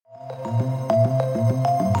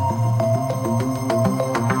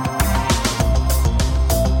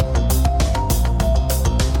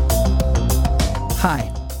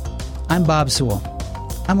I'm Bob Sewell.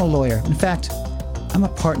 I'm a lawyer. In fact, I'm a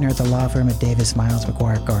partner at the law firm at Davis, Miles,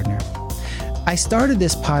 McGuire, Gardner. I started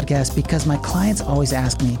this podcast because my clients always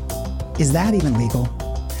ask me, is that even legal?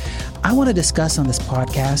 I want to discuss on this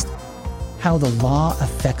podcast how the law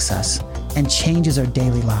affects us and changes our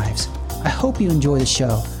daily lives. I hope you enjoy the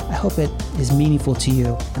show. I hope it is meaningful to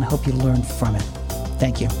you, and I hope you learn from it.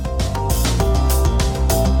 Thank you.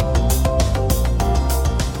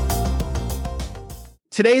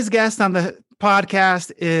 Today's guest on the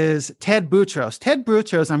podcast is Ted Boutros. Ted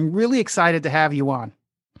Boutros, I'm really excited to have you on.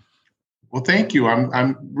 Well, thank you.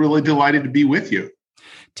 I'm really delighted to be with you.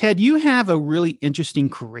 Ted, you have a really interesting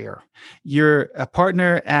career. You're a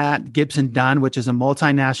partner at Gibson Dunn, which is a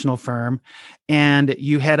multinational firm, and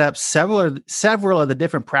you head up several of the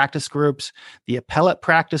different practice groups: the appellate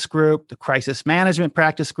practice group, the crisis management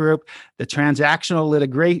practice group, the transnational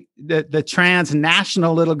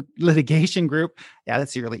litigation group. Yeah,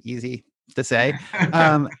 that's really easy to say,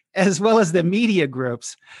 as well as the media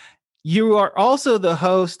groups. You are also the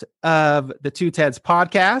host of the Two Teds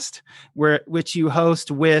podcast, which you host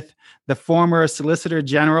with the former Solicitor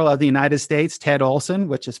General of the United States, Ted Olson,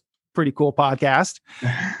 which is a pretty cool podcast.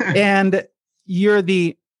 And you're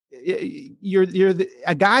a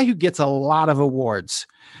guy who gets a lot of awards.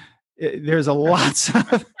 There's lots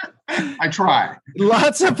of. I try.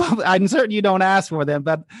 I'm certain you don't ask for them,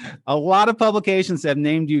 but a lot of publications have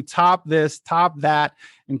named you top this, top that,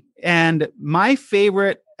 and my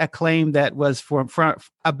favorite acclaim that was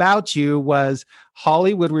about you was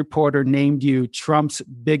Hollywood Reporter named you Trump's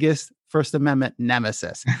biggest First Amendment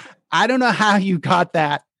nemesis. I don't know how you got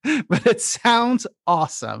that, but it sounds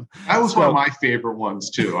awesome. That was one of my favorite ones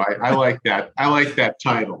too. I like that. I like that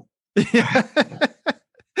title.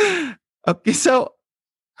 Okay, so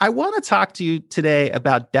I want to talk to you today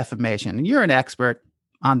about defamation. You're an expert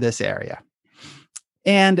on this area.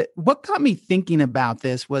 And what got me thinking about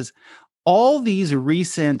this was all these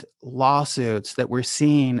recent lawsuits that we're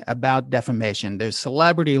seeing about defamation. There's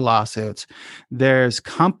celebrity lawsuits, there's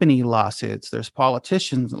company lawsuits, there's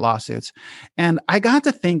politicians lawsuits. And I got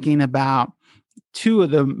to thinking about two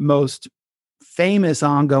of the most famous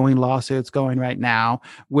ongoing lawsuits going right now,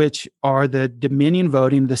 which are the Dominion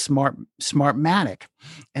Voting, the Smartmatic.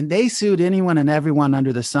 And they sued anyone and everyone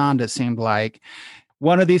under the sun, it seemed like.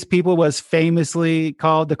 One of these people was famously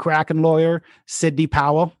called the Kraken lawyer, Sidney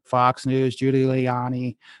Powell, Fox News, Judy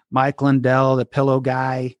Liani, Mike Lindell, the Pillow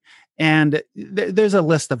Guy, and there's a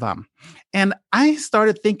list of them. And I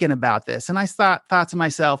started thinking about this, and I thought to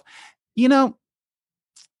myself,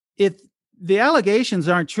 if the allegations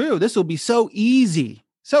aren't true, this will be so easy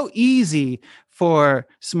for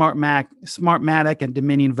Smartmatic and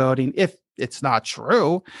Dominion Voting if it's not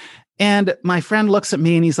true. And my friend looks at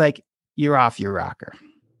me and he's like, "You're off your rocker.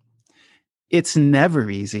 It's never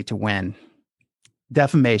easy to win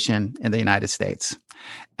defamation in the United States."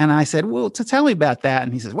 And I said, "Well, to tell me about that."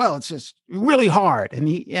 And he says, "Well, it's just really hard." And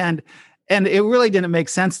it really didn't make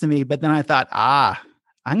sense to me. But then I thought,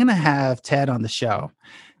 I'm going to have Ted on the show.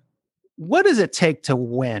 What does it take to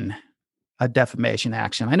win a defamation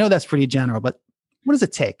action? I know that's pretty general, but what does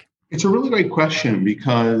it take? It's a really great question,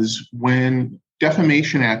 because when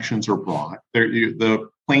defamation actions are brought, the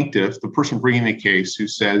plaintiff, the person bringing the case who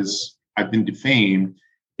says, "I've been defamed,"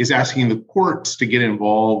 is asking the courts to get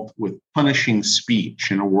involved with punishing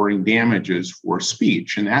speech and awarding damages for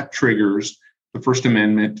speech. And that triggers the First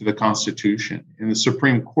Amendment to the Constitution. And the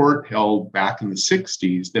Supreme Court held back in the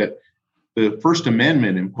 60s that the First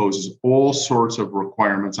Amendment imposes all sorts of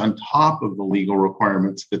requirements on top of the legal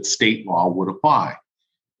requirements that state law would apply.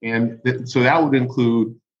 And so that would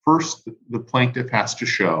include, first, the plaintiff has to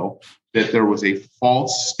show that there was a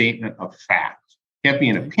false statement of fact. It can't be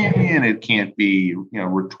an opinion. It can't be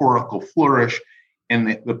rhetorical flourish. And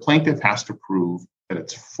the plaintiff has to prove that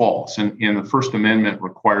it's false. And the First Amendment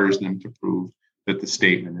requires them to prove that the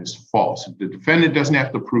statement is false. The defendant doesn't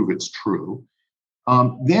have to prove it's true.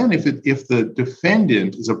 Then if the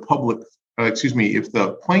defendant is if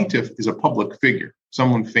the plaintiff is a public figure,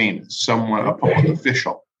 someone famous, a public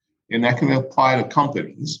official, and that can apply to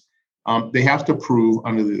companies, they have to prove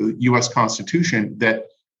under the U.S. Constitution that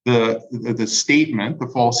the statement, the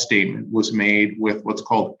false statement, was made with what's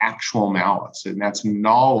called actual malice, and that's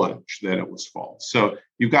knowledge that it was false. So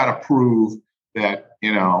you've got to prove that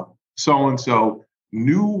so-and-so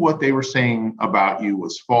knew what they were saying about you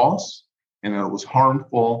was false, and that it was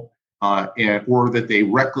harmful, or that they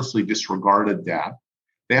recklessly disregarded that.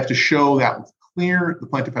 They have to show that the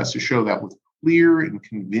plaintiff has to show that with clear and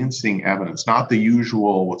convincing evidence, not the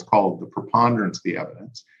usual, what's called the preponderance of the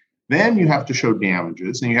evidence. Then you have to show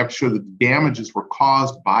damages, and you have to show that the damages were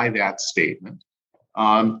caused by that statement.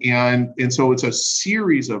 And so it's a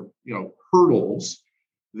series of hurdles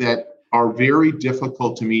that are very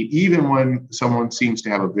difficult to meet, even when someone seems to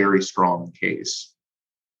have a very strong case.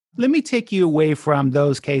 Let me take you away from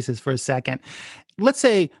those cases for a second. Let's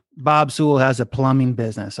say Bob Sewell has a plumbing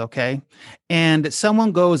business, okay? And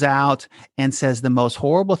someone goes out and says the most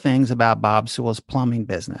horrible things about Bob Sewell's plumbing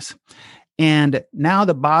business. And now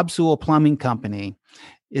the Bob Sewell Plumbing Company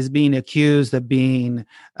is being accused of being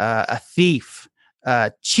a thief,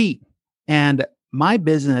 cheat, and my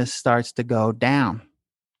business starts to go down.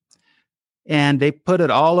 And they put it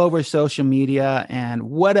all over social media and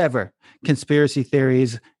whatever, conspiracy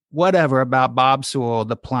theories, whatever about Bob Sewell,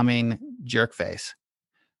 the plumbing jerkface.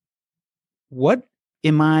 What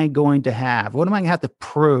am I going to have? What am I going to have to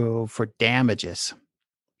prove for damages?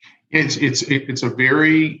 It's a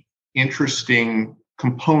very interesting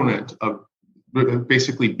component of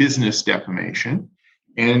basically business defamation.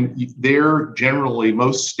 And there, generally,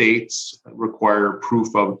 most states require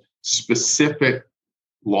proof of specific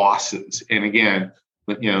losses. And again,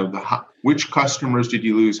 which customers did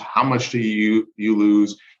you lose? How much did you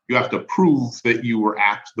lose? You have to prove that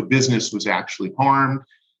the business was actually harmed.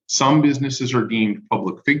 Some businesses are deemed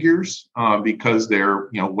public figures because they're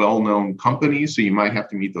well-known companies, so you might have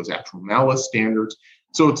to meet those actual malice standards.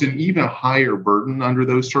 So it's an even higher burden under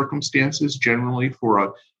those circumstances, generally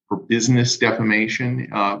for business defamation,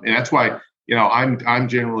 and that's why I'm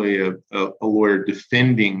generally a lawyer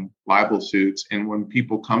defending libel suits. And when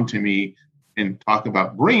people come to me and talk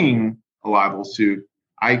about bringing a libel suit,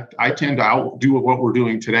 I tend to do what we're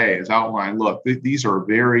doing today is outline, look, these are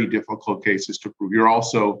very difficult cases to prove. You're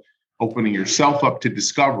also opening yourself up to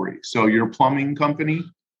discovery. So your plumbing company,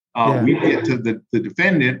 we get to the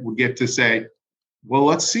defendant would get to say, well,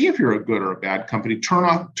 let's see if you're a good or a bad company. Turn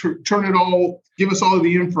it all, give us all of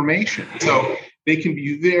the information. So they can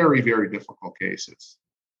be very, very difficult cases.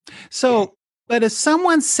 So, but if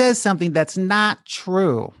someone says something that's not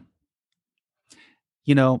true,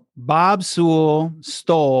 Bob Sewell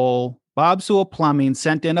Plumbing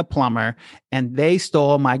sent in a plumber and they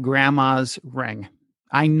stole my grandma's ring.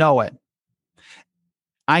 I know it.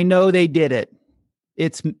 I know they did it.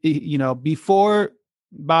 It's, before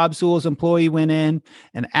Bob Sewell's employee went in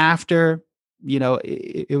and after,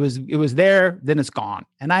 it was there, then it's gone.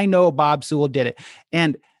 And I know Bob Sewell did it.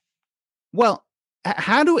 And well,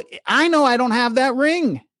 I know I don't have that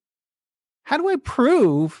ring? How do I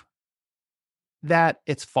prove that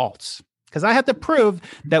it's false? Because I have to prove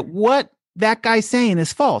that what that guy's saying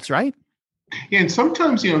is false, right? Yeah, and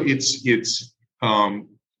sometimes, it's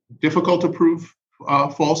difficult to prove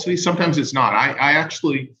falsity. Sometimes it's not. I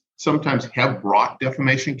actually sometimes have brought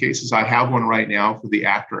defamation cases. I have one right now for the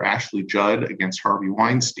actor Ashley Judd against Harvey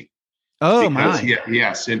Weinstein. Oh, my.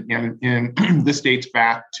 Yes. And this dates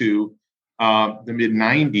back to the mid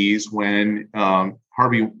 90s when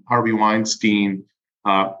Harvey Weinstein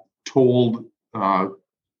told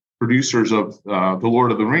producers of the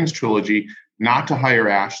Lord of the Rings trilogy not to hire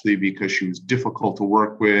Ashley because she was difficult to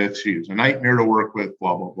work with. She was a nightmare to work with,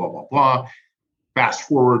 blah, blah, blah, blah, blah. Fast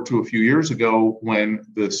forward to a few years ago when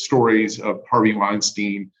the stories of Harvey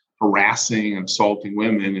Weinstein harassing and assaulting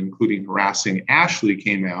women, including harassing Ashley,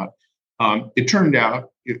 came out. It turned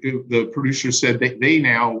out the producers said that they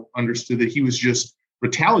now understood that he was just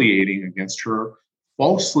retaliating against her,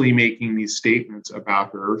 falsely making these statements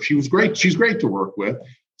about her. She was great. She's great to work with.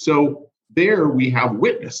 So there we have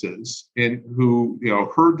witnesses who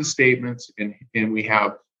heard the statements, and we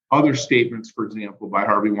have other statements, for example, by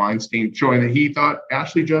Harvey Weinstein showing that he thought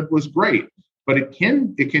Ashley Judd was great. But it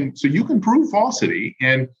can so you can prove falsity.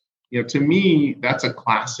 And to me, that's a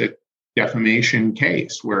classic defamation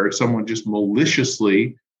case where someone just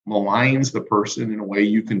maliciously maligns the person in a way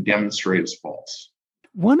you can demonstrate as false.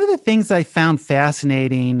 One of the things I found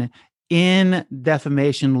fascinating in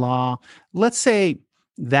defamation law, let's say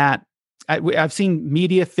that I've seen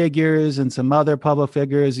media figures and some other public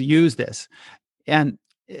figures use this, and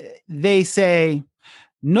they say,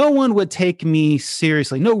 no one would take me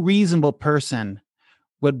seriously. No reasonable person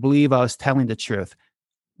would believe I was telling the truth.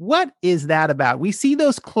 What is that about? We see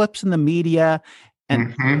those clips in the media,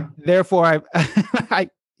 and therefore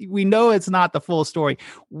we know it's not the full story.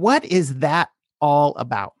 What is that all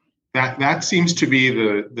about? That seems to be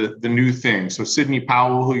the new thing. So Sidney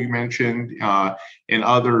Powell, who you mentioned, and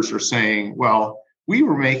others are saying, well, we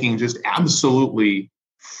were making just absolutely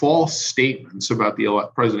false statements about the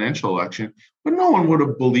presidential election, but no one would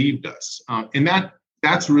have believed us. And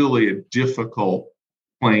that's really a difficult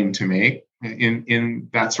claim to make in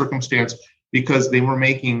that circumstance, because they were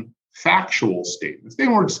making factual statements. They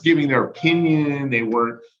weren't just giving their opinion. They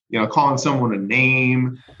weren't, calling someone a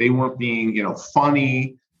name. They weren't being,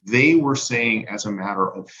 funny. They were saying, as a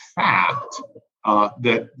matter of fact,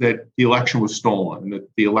 that the election was stolen and that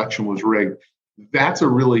the election was rigged. That's a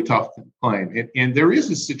really tough claim. And there is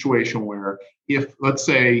a situation where if, let's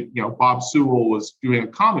say, Bob Sewell was doing a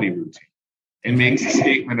comedy routine and makes a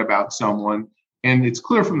statement about someone, and it's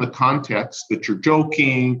clear from the context that you're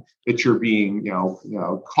joking, that you're being,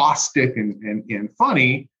 caustic and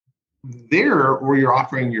funny there, or you're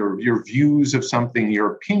offering your views of something,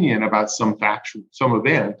 your opinion about some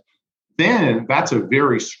event, then that's a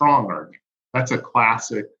very strong argument. That's a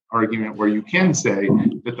classic argument where you can say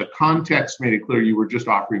that the context made it clear you were just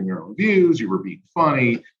offering your own views, you were being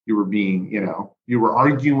funny, you were being, you were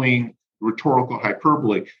arguing rhetorical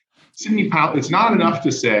hyperbole. Sidney Powell, it's not enough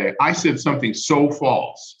to say, I said something so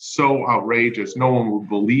false, so outrageous, no one would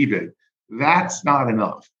believe it. That's not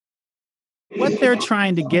enough. What they're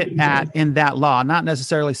trying to get at in that law, not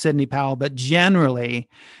necessarily Sidney Powell, but generally,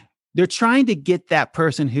 they're trying to get that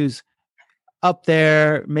person who's up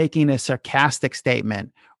there making a sarcastic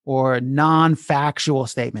statement or non-factual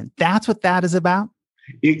statement. That's what that is about?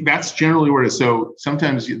 That's generally what it is. So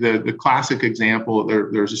sometimes the classic example,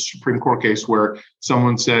 there's a Supreme Court case where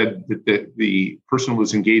someone said that the person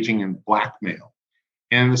was engaging in blackmail.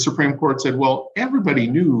 And the Supreme Court said, well, everybody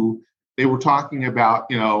knew they were talking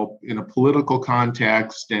about, in a political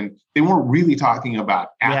context, and they weren't really talking about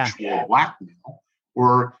actual blackmail.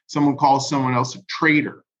 Or someone calls someone else a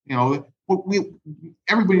traitor.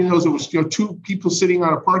 Everybody knows it was two people sitting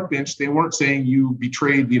on a park bench. They weren't saying you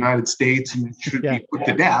betrayed the United States and should be put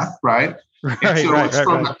to death, right? And so it's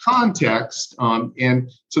from the context. And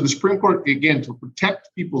so the Supreme Court, again, to protect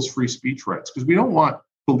people's free speech rights, because we don't want,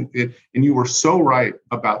 and you were so right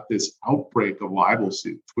about this outbreak of libel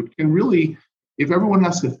suits, which can really, if everyone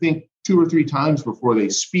has to think 2 or 3 times before they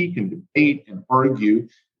speak and debate and argue,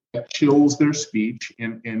 that chills their speech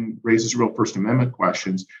and raises real First Amendment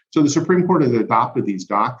questions. So the Supreme Court has adopted these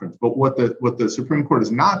doctrines. But what the Supreme Court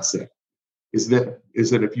has not said is that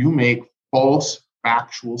if you make false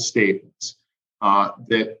factual statements,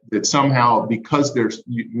 that somehow because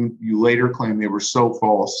you later claim they were so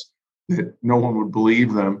false that no one would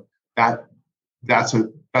believe them, that's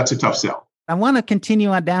a tough sell. I want to continue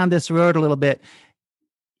on down this road a little bit.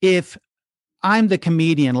 If I'm the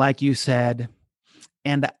comedian, like you said,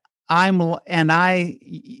 and I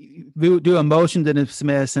do a motion to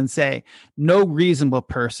dismiss and say no reasonable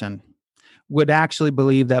person would actually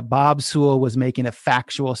believe that Bob Sewell was making a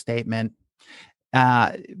factual statement.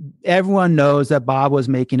 Everyone knows that Bob was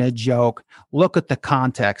making a joke. Look at the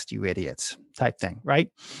context, you idiots, type thing, right?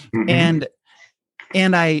 Mm-hmm.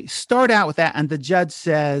 And I start out with that, and the judge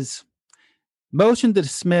says, motion to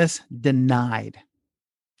dismiss denied.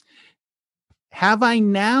 Have I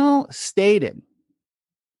now stated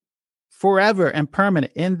forever and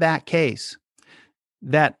permanent in that case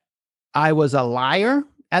that I was a liar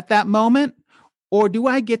at that moment? Or do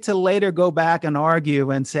I get to later go back and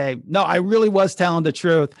argue and say, no, I really was telling the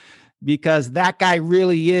truth because that guy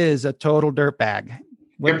really is a total dirtbag?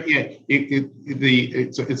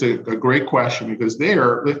 It's a great question, because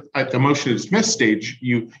there at the motion to dismiss stage,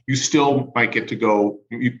 you still might get to go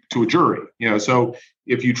to a jury. So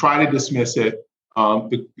if you try to dismiss it,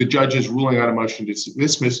 the judge's ruling on a motion to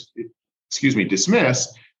dismiss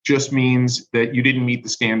just means that you didn't meet the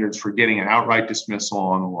standards for getting an outright dismissal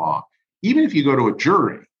on the law. Even if you go to a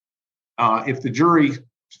jury, if the jury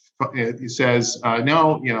says,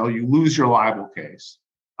 no, you lose your libel case.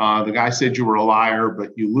 The guy said you were a liar,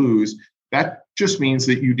 but you lose. That just means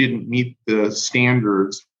that you didn't meet the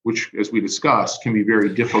standards, which, as we discussed, can be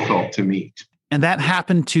very difficult to meet. And that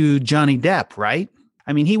happened to Johnny Depp, right?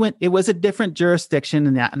 I mean, it was a different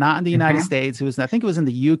jurisdiction, not in the United States. I think it was in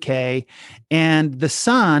the UK. And the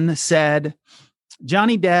Sun said,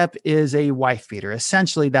 Johnny Depp is a wife beater.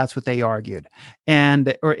 Essentially, that's what they argued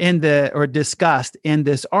or discussed in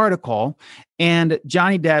this article. And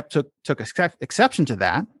Johnny Depp took exception to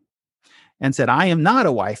that and said, I am not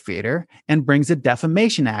a wife beater, and brings a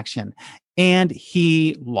defamation action. And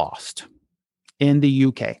he lost in the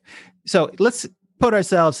UK. So let's put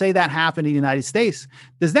ourselves, say that happened in the United States.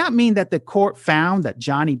 Does that mean that the court found that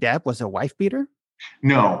Johnny Depp was a wife beater?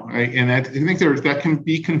 No, I think that can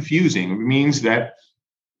be confusing. It means that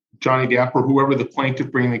Johnny Depp or whoever the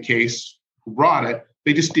plaintiff bringing the case who brought it,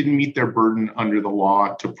 they just didn't meet their burden under the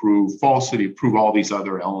law to prove falsity, prove all these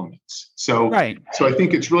other elements. So I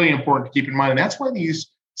think it's really important to keep in mind, and that's why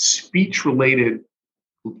these speech-related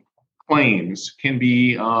claims can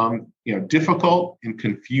be difficult and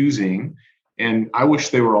confusing. And I wish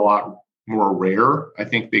they were a lot more rare. I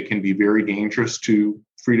think they can be very dangerous to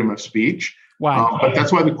freedom of speech. Why? But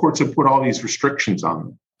that's why the courts have put all these restrictions on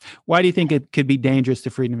them. Why do you think it could be dangerous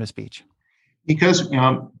to freedom of speech? Because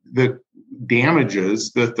the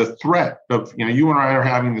damages, the threat of, you and I are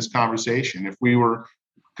having this conversation. If we were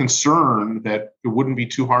concerned that it wouldn't be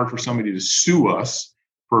too hard for somebody to sue us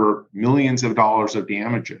for millions of dollars of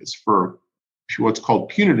damages, for what's called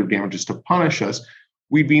punitive damages, to punish us,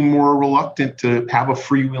 we'd be more reluctant to have a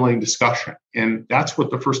freewheeling discussion. And that's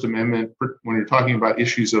what the First Amendment, when you're talking about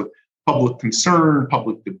issues of public concern,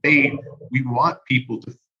 public debate, we want people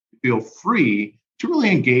to feel free to really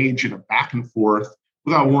engage in a back and forth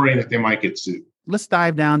without worrying that they might get sued. Let's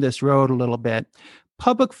dive down this road a little bit.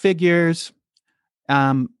 Public figures,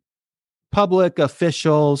 public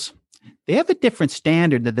officials, they have a different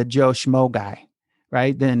standard than the Joe Schmo guy,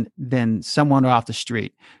 right? Than someone off the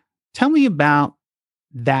street. Tell me about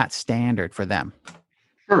that standard for them.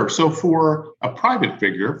 Sure. So for a private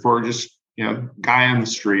figure, for just guy on the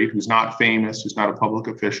street who's not famous, who's not a public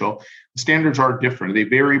official, the standards are different. They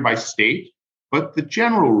vary by state, but the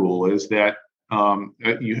general rule is that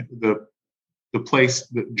the place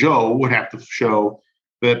that Joe would have to show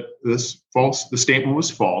that the statement was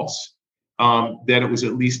false, that it was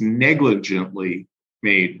at least negligently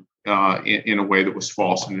made in a way that was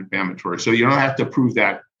false and defamatory. So you don't have to prove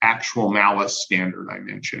that actual malice standard I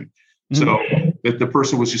mentioned. Mm-hmm. So that the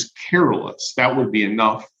person was just careless, that would be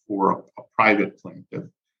enough for a private plaintiff.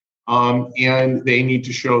 And they need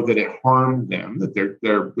to show that it harmed them, that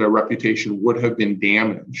their reputation would have been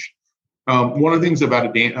damaged. One of the things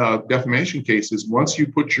about a defamation case is once you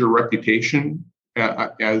put your reputation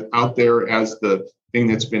out there as the thing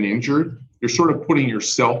that's been injured, you're sort of putting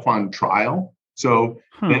yourself on trial. So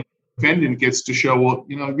the defendant gets to show, well,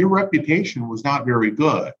 your reputation was not very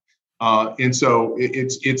good. And so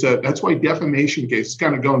that's why defamation cases,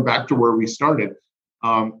 kind of going back to where we started,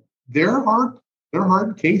 they're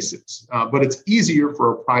hard cases, but it's easier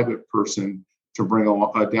for a private person to bring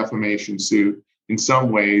a defamation suit in some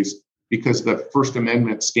ways because the First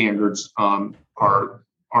Amendment standards are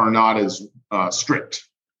not as strict.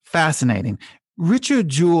 Fascinating. Richard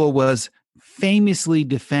Jewell was famously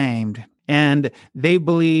defamed, and they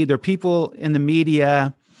believe there are people in the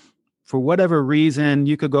media, for whatever reason.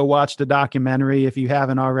 You could go watch the documentary if you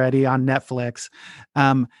haven't already on Netflix.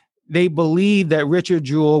 They believe that Richard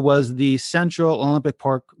Jewell was the Central Olympic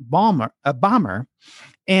Park bomber,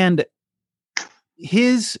 and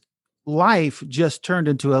his life just turned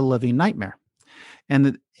into a living nightmare.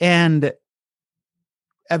 And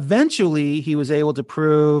eventually he was able to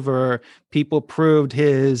prove, or people proved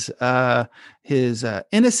his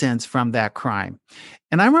innocence from that crime.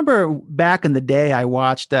 And I remember back in the day, I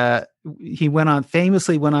watched, he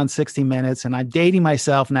famously went on 60 Minutes, and I'm dating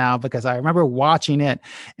myself now because I remember watching it.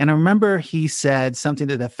 And I remember he said something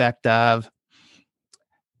to the effect of,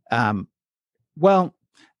 the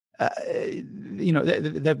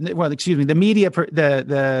media,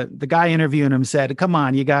 the guy interviewing him said, "Come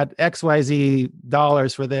on, you got XYZ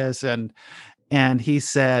dollars for this." And he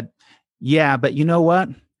said, "Yeah, but you know what?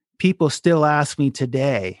 People still ask me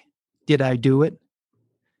today, did I do it?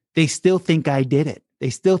 They still think I did it. They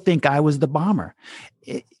still think I was the bomber."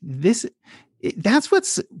 That's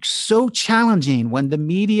what's so challenging when the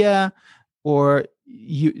media or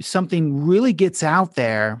something really gets out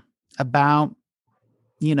there about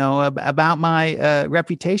my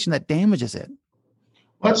reputation that damages it.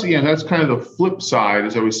 That's kind of the flip side.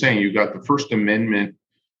 As I was saying, you got the First Amendment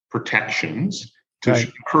protections to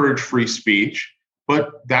encourage free speech,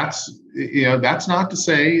 but that's not to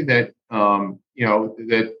say that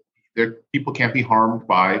that people can't be harmed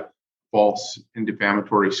by false and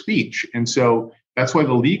defamatory speech. And so that's why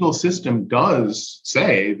the legal system does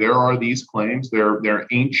say there are these claims. They're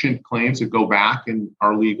ancient claims that go back in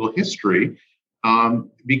our legal history.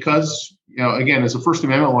 Because, again, as a First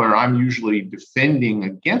Amendment lawyer, I'm usually defending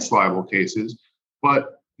against libel cases.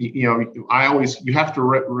 But, you have to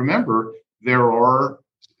remember there are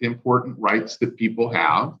important rights that people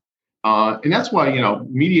have. And that's why,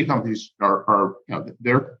 media companies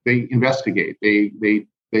they investigate.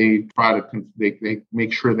 They try to they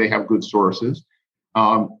make sure they have good sources.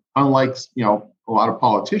 Unlike, a lot of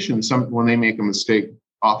politicians, when they make a mistake,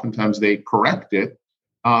 oftentimes they correct it.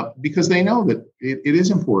 Because they know that it is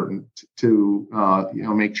important to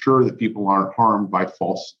make sure that people aren't harmed by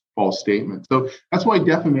false statements. So that's why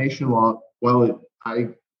defamation law, I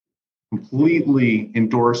completely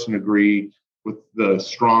endorse and agree with the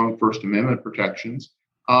strong First Amendment protections,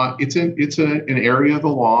 it's an area of the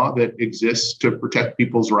law that exists to protect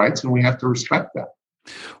people's rights, and we have to respect that.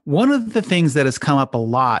 One of the things that has come up a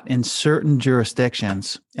lot in certain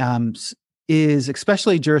jurisdictions is,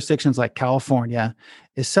 especially jurisdictions like California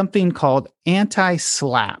is something called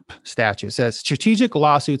anti-SLAPP statute. It says strategic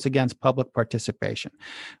lawsuits against public participation.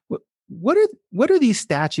 What are these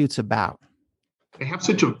statutes about? They have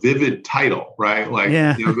such a vivid title, right? Like,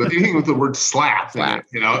 anything with the word slap in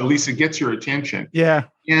it, at least it gets your attention. Yeah.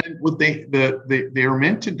 And what they are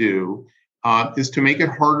meant to do is to make it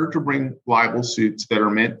harder to bring libel suits that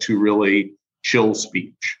are meant to really chill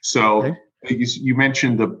speech. So you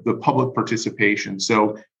mentioned the public participation.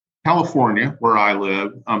 So California, where I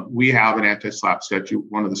live, we have an anti-SLAPP statute,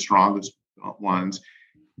 one of the strongest ones.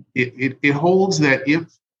 It holds that if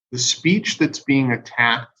the speech that's being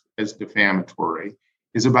attacked as defamatory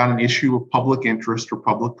is about an issue of public interest or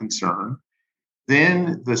public concern,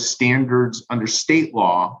 then the standards under state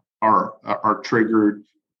law are triggered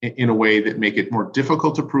in a way that make it more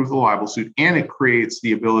difficult to prove the libel suit, and it creates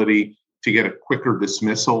the ability to get a quicker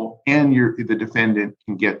dismissal, and the defendant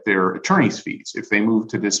can get their attorney's fees. If they move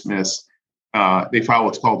to dismiss, they file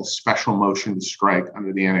what's called a special motion to strike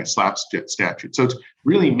under the anti-SLAPP statute. So it's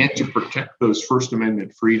really meant to protect those First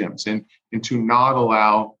Amendment freedoms and to not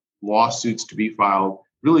allow lawsuits to be filed,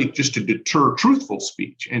 really just to deter truthful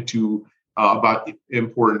speech and to about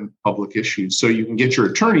important public issues. So you can get your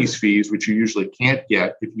attorney's fees, which you usually can't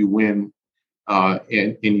get if you win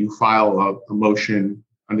and you file a motion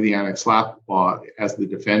under the anti-SLAPP law as the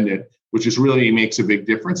defendant, which is really makes a big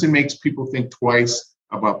difference and makes people think twice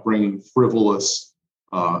about bringing frivolous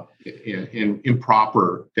and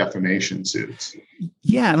improper defamation suits.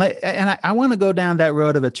 Yeah, and I want to go down that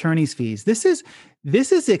road of attorney's fees. This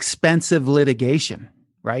is expensive litigation,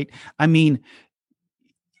 right? I mean,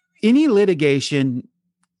 any litigation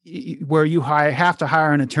where you have to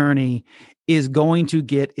hire an attorney is going to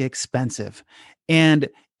get expensive. And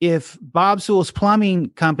if Bob Sewell's plumbing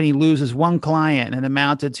company loses one client and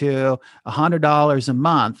amounted to $100 a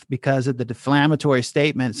month because of the defamatory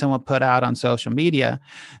statement someone put out on social media,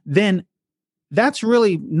 then that's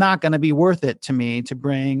really not going to be worth it to me to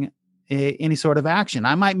bring any sort of action.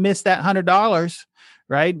 I might miss that $100,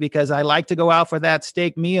 right? Because I like to go out for that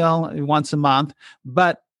steak meal once a month,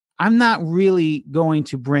 but I'm not really going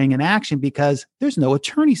to bring an action because there's no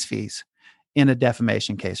attorney's fees in a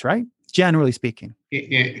defamation case, right? Generally speaking.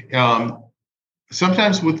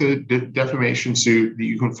 Sometimes with a defamation suit,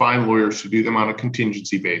 you can find lawyers to do them on a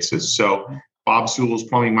contingency basis. So Bob Sewell's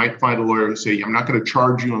Plumbing might find a lawyer who say, I'm not going to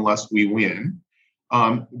charge you unless we win.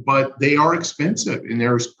 But they are expensive and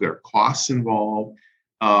there are costs involved.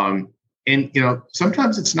 And,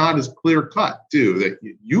 sometimes it's not as clear cut too, that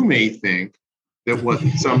you may think that what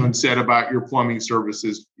someone said about your plumbing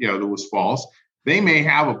services, that was false. They may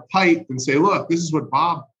have a pipe and say, look, this is what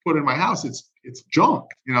Bob put in my house. It's junk,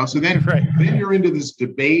 so then you're into this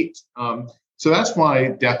debate. So that's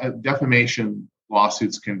why defamation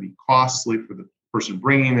lawsuits can be costly for the person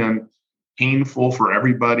bringing them, painful for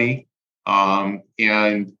everybody. And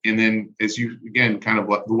then as you, again, kind of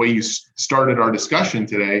like the way you started our discussion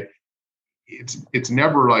today, it's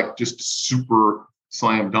never like just super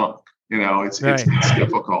slam dunk. It's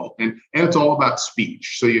difficult, and it's all about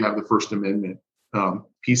speech. So you have the First Amendment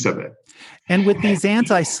piece of it. And with these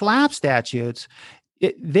anti-SLAPP statutes,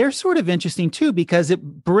 they're sort of interesting too, because it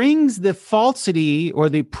brings the falsity or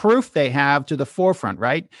the proof they have to the forefront,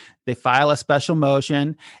 right? They file a special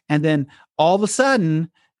motion, and then all of a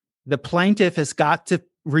sudden, the plaintiff has got to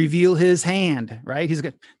reveal his hand, right?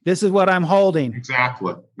 This is what I'm holding.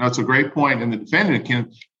 Exactly. That's a great point. And the defendant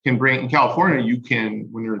can bring, in California,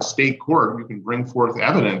 when you're in state court, you can bring forth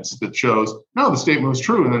evidence that shows, no, the statement was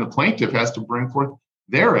true. And then the plaintiff has to bring forth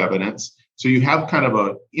their evidence. So you have kind of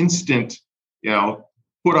an instant,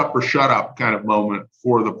 put up or shut up kind of moment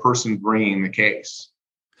for the person bringing the case.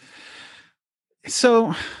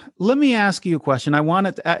 So let me ask you a question. I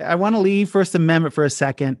want to leave First Amendment for a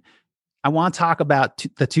second. I want to talk about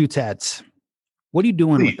the two Teds. What are you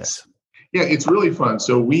doing with this? Yeah, it's really fun.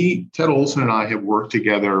 So Ted Olson and I have worked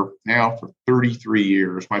together now for 33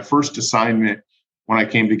 years. My first assignment when I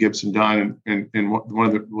came to Gibson Dunn and one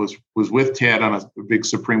of the was with Ted on a big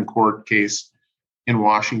Supreme Court case in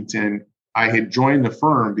Washington. I had joined the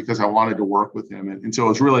firm because I wanted to work with him. And so it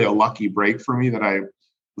was really a lucky break for me that I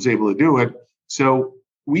was able to do it. So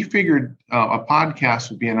we figured a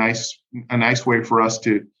podcast would be a nice way for us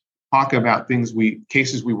to talk about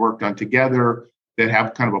cases we worked on together that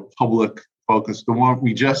have kind of a public focus. The one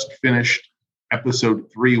we just finished, episode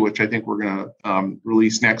 3, which I think we're going to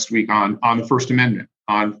release next week on the First Amendment,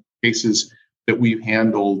 on cases that we've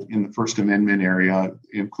handled in the First Amendment area,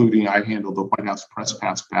 including I handled the White House press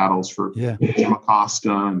pass battles for Jim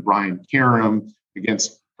Acosta and Brian Karem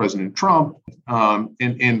against President Trump.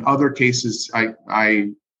 In other cases,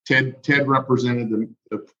 Ted represented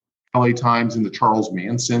the LA Times in the Charles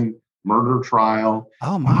Manson murder trial.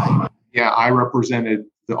 Oh my. Yeah, I represented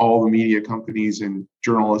all the media companies and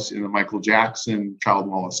journalists in the Michael Jackson child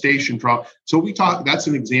molestation trial. So that's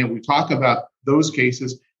an example. We talk about those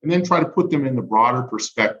cases and then try to put them in the broader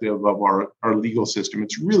perspective of our legal system.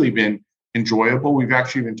 It's really been enjoyable. We've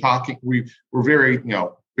actually been talking, we're very,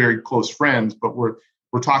 very close friends, but we're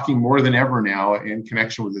talking more than ever now in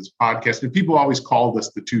connection with this podcast. And people always called us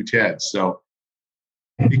the two Teds. So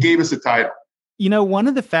it gave us a title. One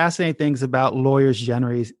of the fascinating things about lawyers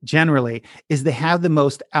generally is they have the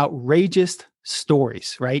most outrageous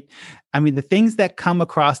stories, right? I mean, the things that come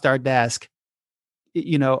across our desk,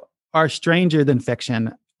 are stranger than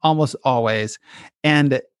fiction almost always.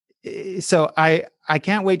 And so I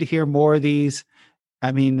can't wait to hear more of these.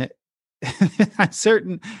 I mean, I'm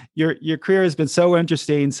certain your career has been so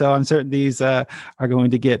interesting. So I'm certain these are going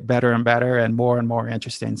to get better and better and more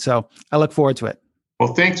interesting. So I look forward to it.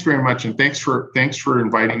 Well, thanks very much. And thanks for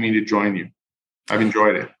inviting me to join you. I've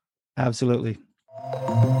enjoyed it. Absolutely.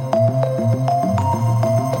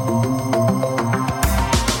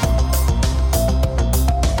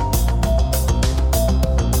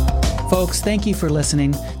 Folks, thank you for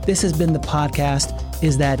listening. This has been the podcast,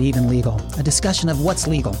 Is That Even Legal? A discussion of what's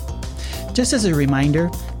legal. Just as a reminder,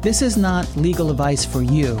 this is not legal advice for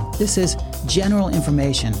you. This is general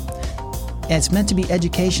information. And it's meant to be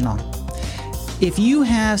educational. If you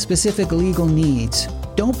have specific legal needs,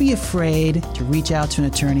 don't be afraid to reach out to an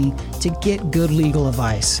attorney to get good legal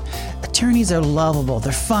advice. Attorneys are lovable.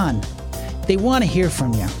 They're fun. They want to hear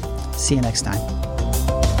from you. See you next time.